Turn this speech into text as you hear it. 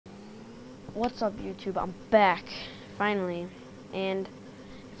What's up, YouTube? I'm back, finally. And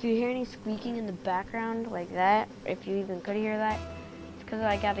if you hear any squeaking in the background like that, if you even could hear that, it's because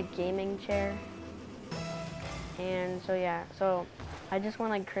I got a gaming chair. And so yeah, so I just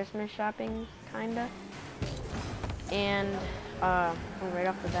went like Christmas shopping, kinda. And right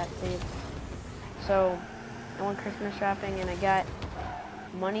off the bat save. So I went Christmas shopping and I got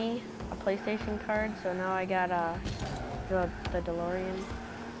money, a PlayStation card. So now I got the DeLorean.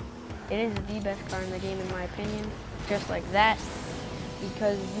 It is the best car in the game in my opinion, just like that,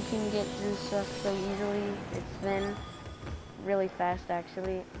 because you can get through stuff so easily. It's thin, really fast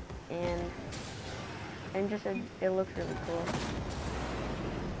actually, and just it looks really cool.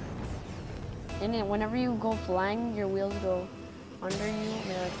 And then whenever you go flying, your wheels go under you, and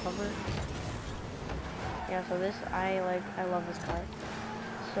they like hover. Yeah, so this, I love this car.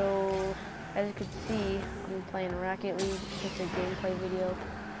 So as you can see, I'm playing Rocket League. It's a gameplay video.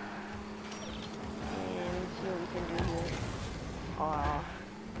 See what we can do here. Aww.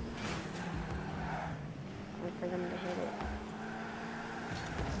 Wait for them to hit it.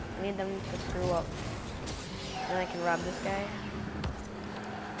 I need them to screw up. And I can rob this guy.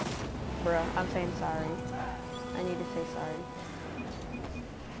 Bruh, I'm saying sorry. I need to say sorry.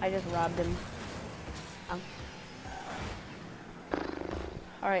 I just robbed him.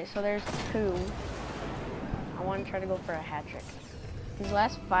 Alright, so there's 2. I want to try to go for a hat trick. These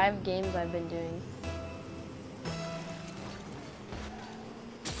last 5 games I've been doing.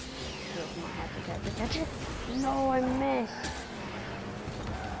 No, I missed.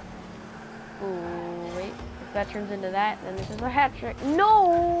 Ooh, wait. If that turns into that, then this is a hat trick.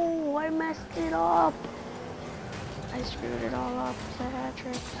 No, I messed it up. I screwed it all up. It's a hat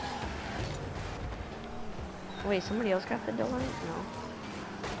trick. Wait, somebody else got the delorian? No.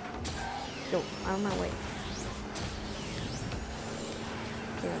 Go, out of my way.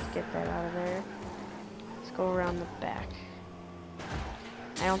 Okay, let's get that out of there. Let's go around the back.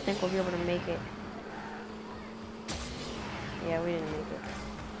 I don't think we'll be able to make it. Yeah, we didn't make it.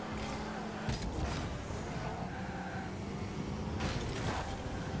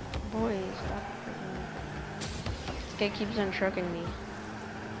 Boy, stop freaking. This guy keeps on trucking me.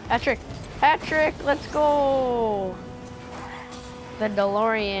 Hat trick! Hat trick! Let's go! The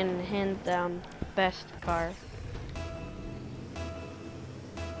DeLorean, hands down, best car.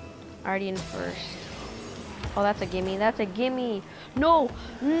 Already in first. Oh, that's a gimme. That's a gimme. No,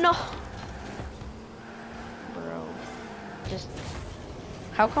 no. Bro, just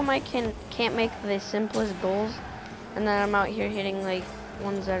how come I can't make the simplest goals, and then I'm out here hitting like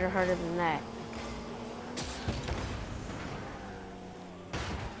ones that are harder than that?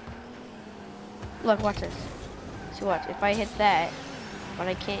 Look, watch this. See, watch. If I hit that, but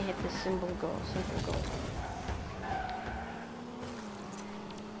I can't hit this simple goal.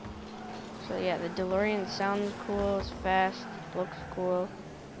 So yeah, the DeLorean sounds cool, it's fast, looks cool.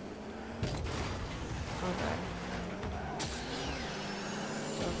 Okay.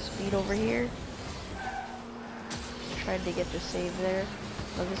 So let's speed over here. Tried to get the save there,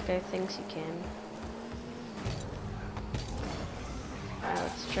 but this guy thinks he can. Alright,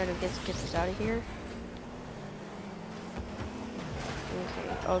 let's try to get this out of here.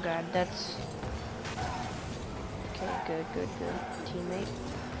 Okay. Oh god, that's okay. Good, teammate.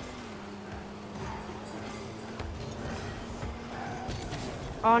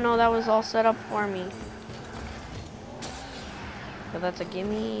 Oh no, that was all set up for me. But that's a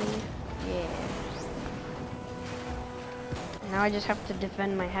gimme. Yeah. Now I just have to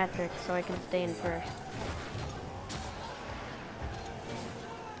defend my hat trick so I can stay in first.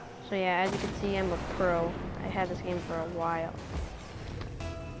 So yeah, as you can see, I'm a pro. I had this game for a while.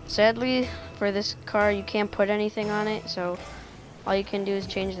 Sadly, for this car, you can't put anything on it, so all you can do is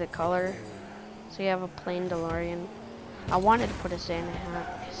change the color. So you have a plain DeLorean. I wanted to put a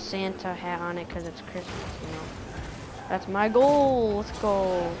Santa hat on it because it's Christmas, you know. That's my goal. Let's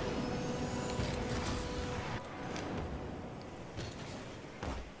go.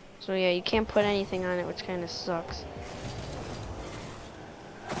 So yeah, you can't put anything on it, which kind of sucks.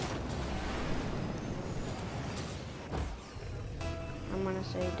 I'm gonna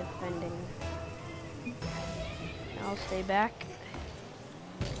say defending. I'll stay back.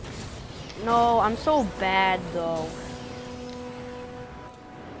 No, I'm so bad though.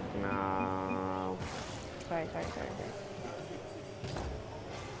 No. Sorry.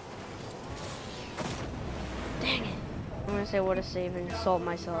 Dang it. I'm gonna say what a save and insult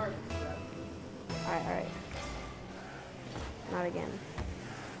myself. Alright. Not again.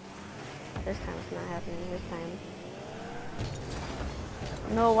 This time it's not happening. This time.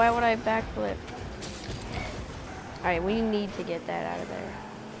 No, why would I backflip? Alright, we need to get that out of there.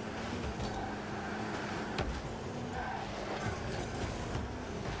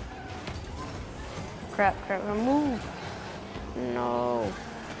 crap, crap. Move. No.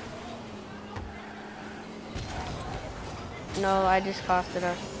 No, I just costed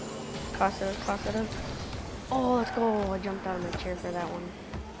us. Costed us. Oh, let's go. I jumped out of my chair for that one.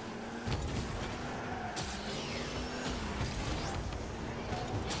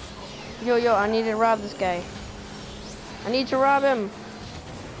 Yo, I need to rob this guy. I need to rob him.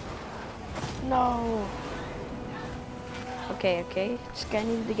 No. Okay. This guy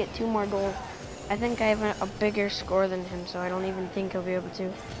needs to get 2 more goals. I think I have a bigger score than him, so I don't even think he'll be able to.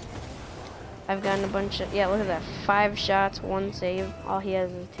 I've gotten a bunch of, yeah, look at that. 5 shots, 1 save. All he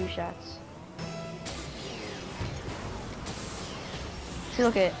has is 2 shots. See,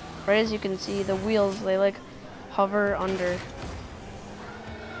 look at it. Right as you can see, the wheels, they like hover under,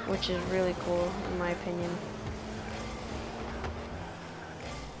 which is really cool in my opinion.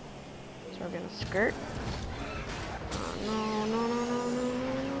 So we're gonna skirt. Oh,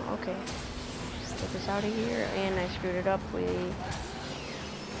 no. Okay. Get this out of here, and I screwed it up.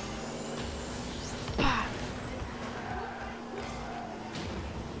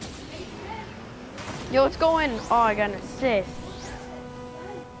 Yo, it's going. Oh, I got an assist.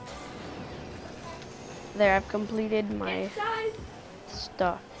 There, I've completed my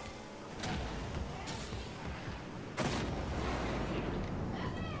stuff.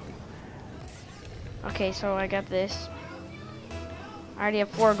 Okay, so I got this. I already have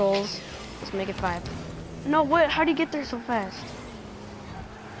 4 goals. Let's make it 5. No, what? How do you get there so fast?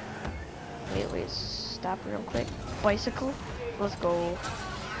 Wait, stop real quick. Bicycle? Let's go.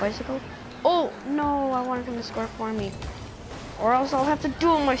 Bicycle? Oh, no, I wanted him to score for me. Or else I'll have to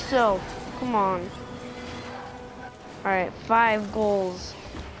do it myself. Come on. Alright, 5 goals.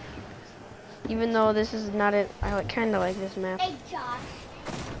 Even though this is not it, I kind of like this map. Hey, Josh.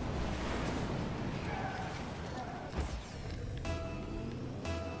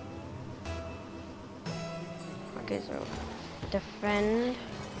 Okay, so defend.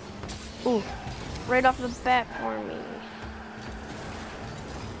 Ooh, right off the bat for me.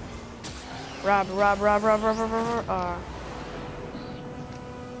 Rob.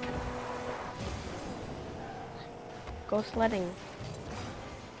 Go sledding.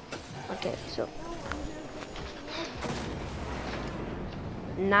 Okay, so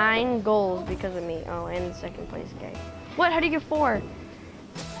 9 goals because of me. Oh, and second place guy. What? How do you get 4?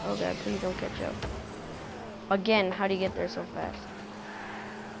 Oh god, please don't catch up. Again, how do you get there so fast?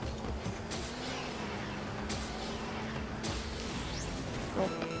 Nope.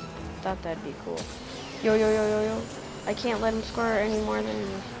 Thought that'd be cool. Yo. I can't let him score any more than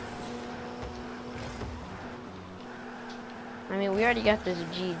me. I mean, we already got this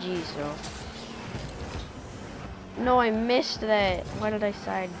GG, so. No, I missed that. Why did I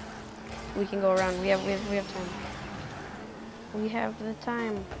side? We can go around. We have time. We have the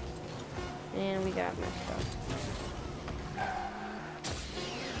time. And we got messed up.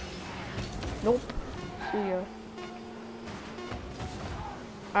 Nope. See ya.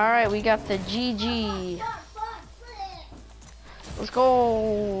 Alright, we got the GG. Let's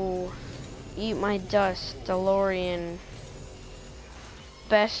go. Eat my dust, DeLorean.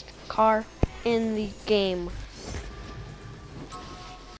 Best car in the game.